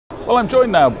Well, I'm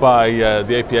joined now by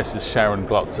the APS's Sharon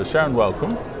Glotzer. Sharon,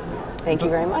 welcome. Thank you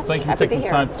very much. Thank you for taking the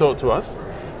time to talk to us.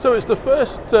 So it's the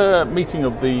first meeting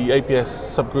of the APS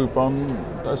subgroup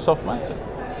on soft matter.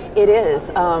 It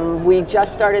is. We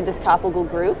just started this topical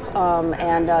group,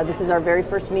 and this is our very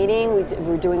first meeting.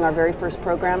 We're doing our very first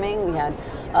programming. We had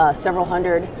several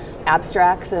hundred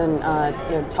abstracts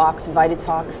and talks, invited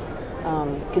talks,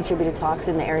 contributed talks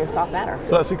in the area of soft matter.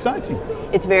 So that's exciting.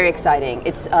 It's very exciting.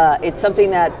 It's something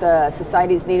that the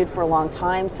society's needed for a long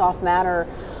time. Soft matter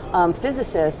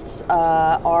physicists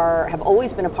have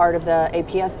always been a part of the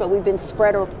APS, but we've been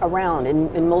spread around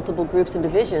in multiple groups and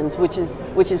divisions, which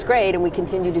is great, and we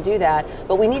continue to do that.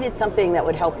 But we needed something that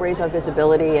would help raise our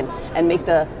visibility and make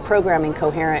the programming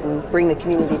coherent and bring the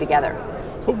community together.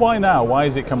 But why now? Why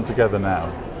has it come together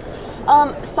now?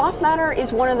 Soft matter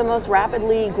is one of the most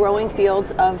rapidly growing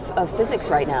fields of physics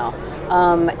right now,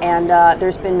 and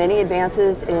there's been many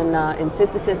advances in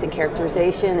synthesis and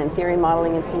characterization and theory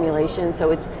modeling and simulation.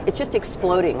 So it's just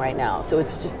exploding right now. So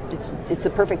it's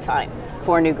the perfect time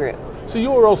for a new group. So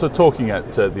you're also talking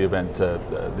at the event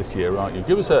this year, aren't you?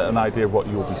 Give us an idea of what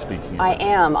you'll be speaking about. I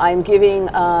am. I'm giving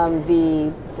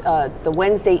the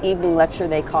Wednesday evening lecture,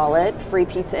 they call it, free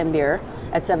pizza and beer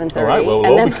at 7:30. All right, well,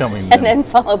 we'll all be coming then. And then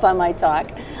followed by my talk.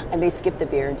 I may skip the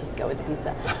beer and just go with the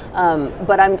pizza.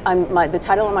 But the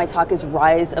title of my talk is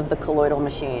Rise of the Colloidal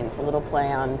Machines, a little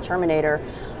play on Terminator,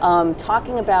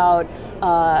 talking about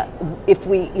if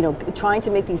we, trying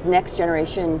to make these next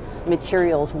generation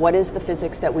materials, what is the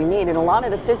physics that we need? And a lot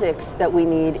of the physics that we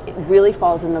need really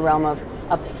falls in the realm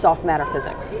of soft matter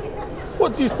physics.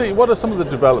 What do you see? What are some of the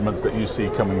developments that you see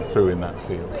coming through in that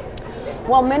field?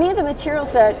 Well, many of the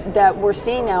materials that we're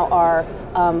seeing now are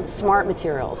smart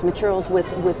materials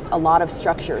with a lot of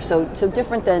structure. So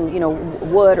different than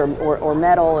wood or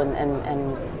metal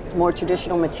and more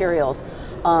traditional materials.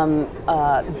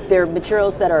 They're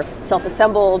materials that are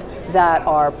self-assembled, that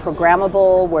are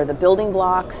programmable, where the building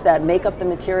blocks that make up the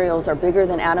materials are bigger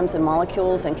than atoms and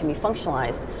molecules and can be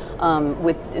functionalized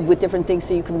with different things.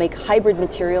 So you can make hybrid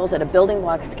materials at a building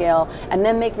block scale and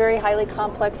then make very highly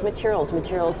complex materials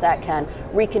that can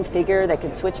reconfigure, that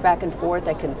can switch back and forth,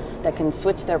 that can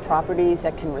switch their properties,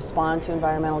 that can respond to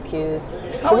environmental cues.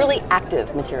 So really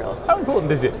active materials. How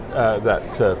important is it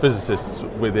that physicists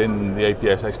within the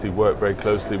APS actually work very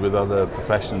closely with other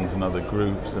professions and other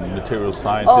groups and material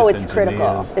scientists? Oh, it's engineers?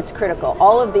 critical. It's critical.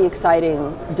 All of the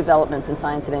exciting developments in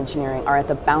science and engineering are at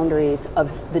the boundaries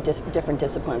of the different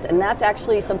disciplines. And that's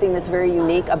actually something that's very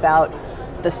unique about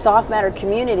the soft matter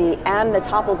community and the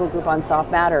topical group on soft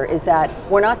matter, is that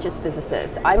we're not just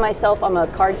physicists. I myself, I'm a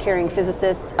card-carrying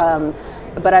physicist,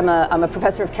 but I'm a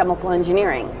professor of chemical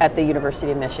engineering at the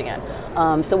University of Michigan.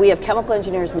 So we have chemical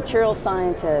engineers, material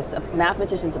scientists,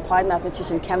 mathematicians, applied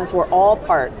mathematicians, chemists. We're all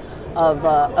part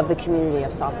of the community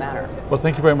of soft matter. Well,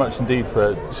 thank you very much indeed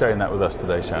for sharing that with us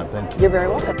today, Sharon. Thank you. You're very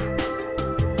welcome.